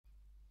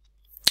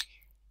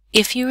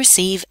If you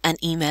receive an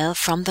email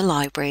from the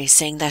library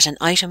saying that an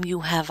item you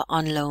have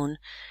on loan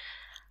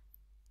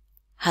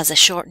has a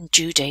shortened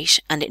due date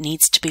and it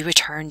needs to be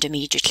returned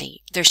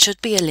immediately, there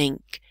should be a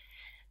link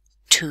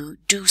to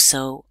do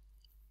so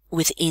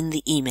within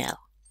the email.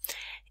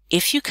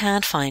 If you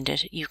can't find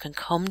it, you can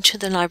come to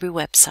the library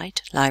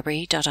website,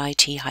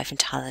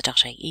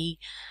 library.it-tallaght.ie,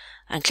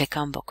 and click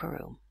on Book a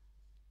Room.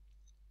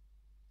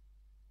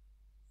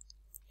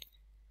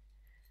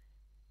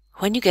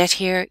 When you get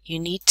here, you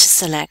need to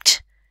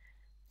select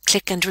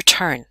Click and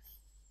Return.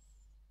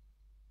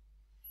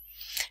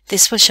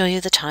 This will show you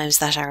the times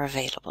that are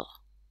available.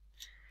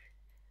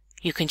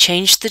 You can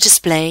change the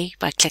display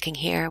by clicking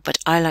here, but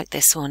I like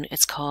this one.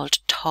 It's called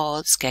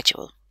Tall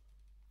Schedule.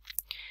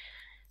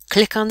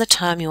 Click on the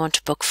time you want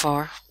to book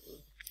for.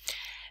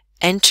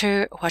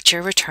 Enter what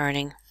you're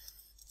returning.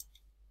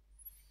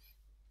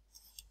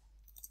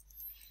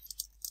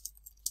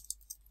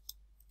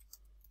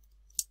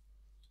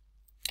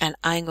 And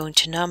I'm going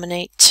to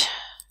nominate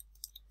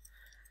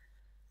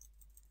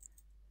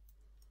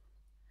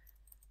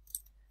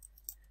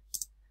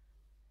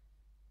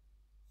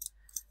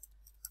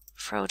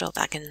Frodo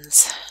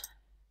Baggins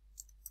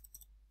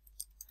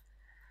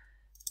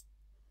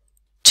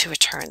to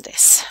return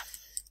this.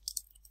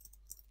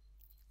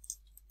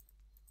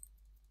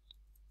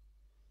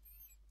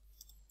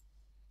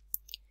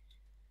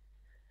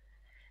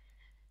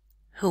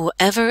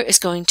 Whoever is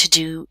going to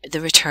do the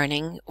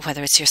returning,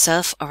 whether it's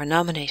yourself or a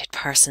nominated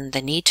person,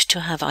 they need to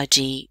have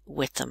ID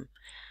with them.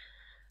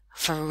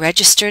 For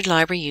registered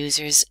library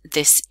users,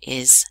 this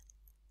is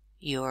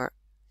your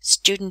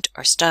student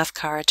or staff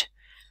card.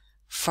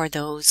 For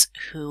those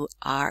who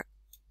are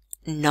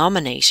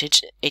nominated,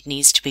 it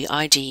needs to be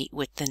ID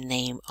with the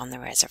name on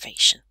the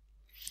reservation.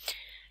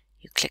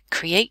 You click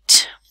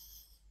Create,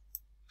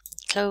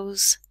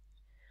 Close,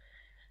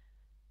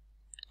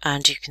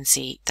 and you can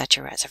see that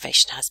your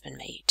reservation has been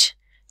made.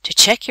 To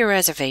check your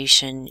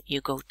reservation,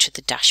 you go to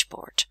the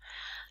dashboard.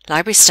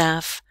 Library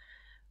staff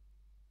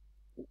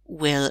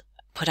will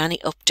put any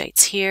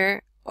updates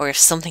here, or if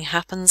something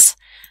happens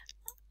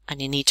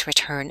and you need to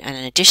return an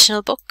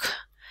additional book,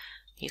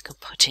 you can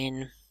put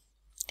in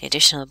the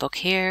additional book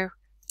here,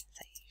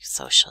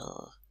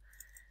 social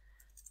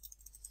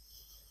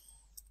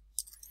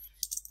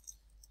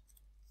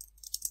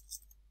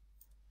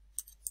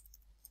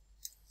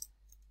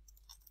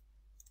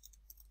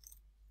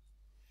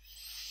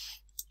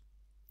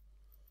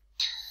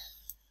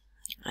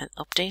and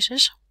update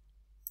it.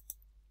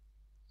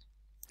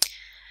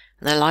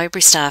 The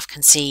library staff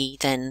can see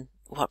then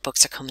what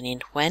books are coming in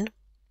when.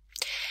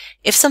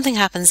 If something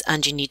happens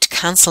and you need to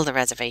cancel the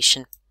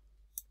reservation,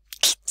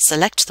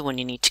 select the one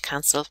you need to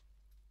cancel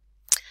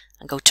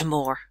and go to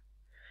More.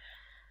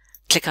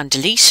 Click on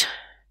Delete,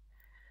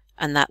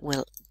 and that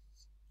will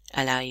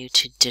allow you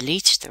to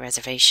delete the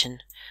reservation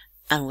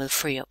and will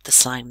free up the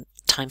time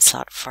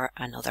slot for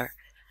another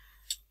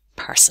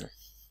person.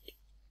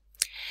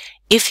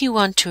 If you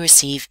want to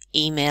receive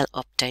email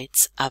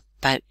updates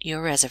about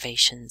your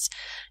reservations,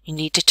 you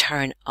need to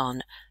turn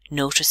on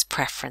Notice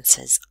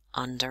Preferences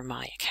under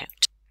My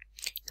Account.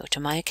 Go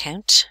to My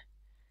Account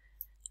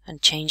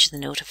and change the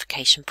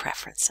notification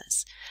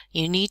preferences.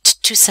 You need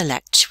to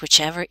select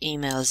whichever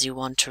emails you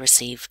want to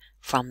receive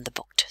from the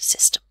booked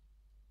system.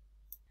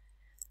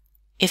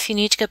 If you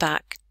need to go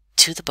back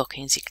to the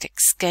bookings, you click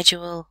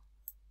Schedule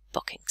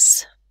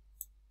Bookings.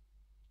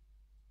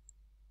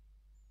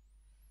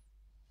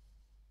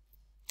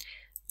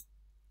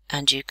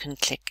 And you can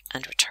click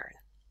and return.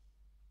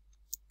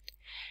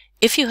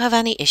 If you have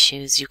any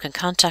issues, you can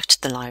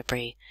contact the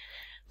library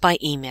by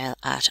email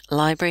at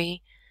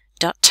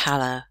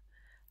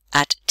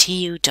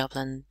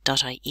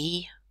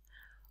library.tallaght@tudublin.ie,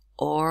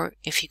 or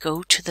if you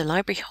go to the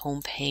library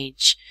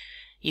homepage,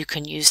 you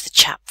can use the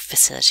chat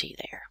facility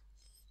there.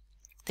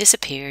 This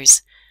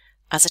appears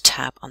as a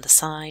tab on the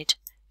side.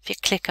 If you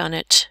click on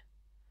it,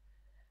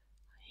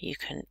 you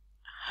can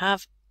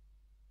have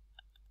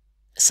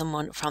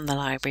someone from the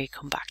library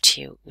come back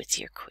to you with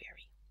your query.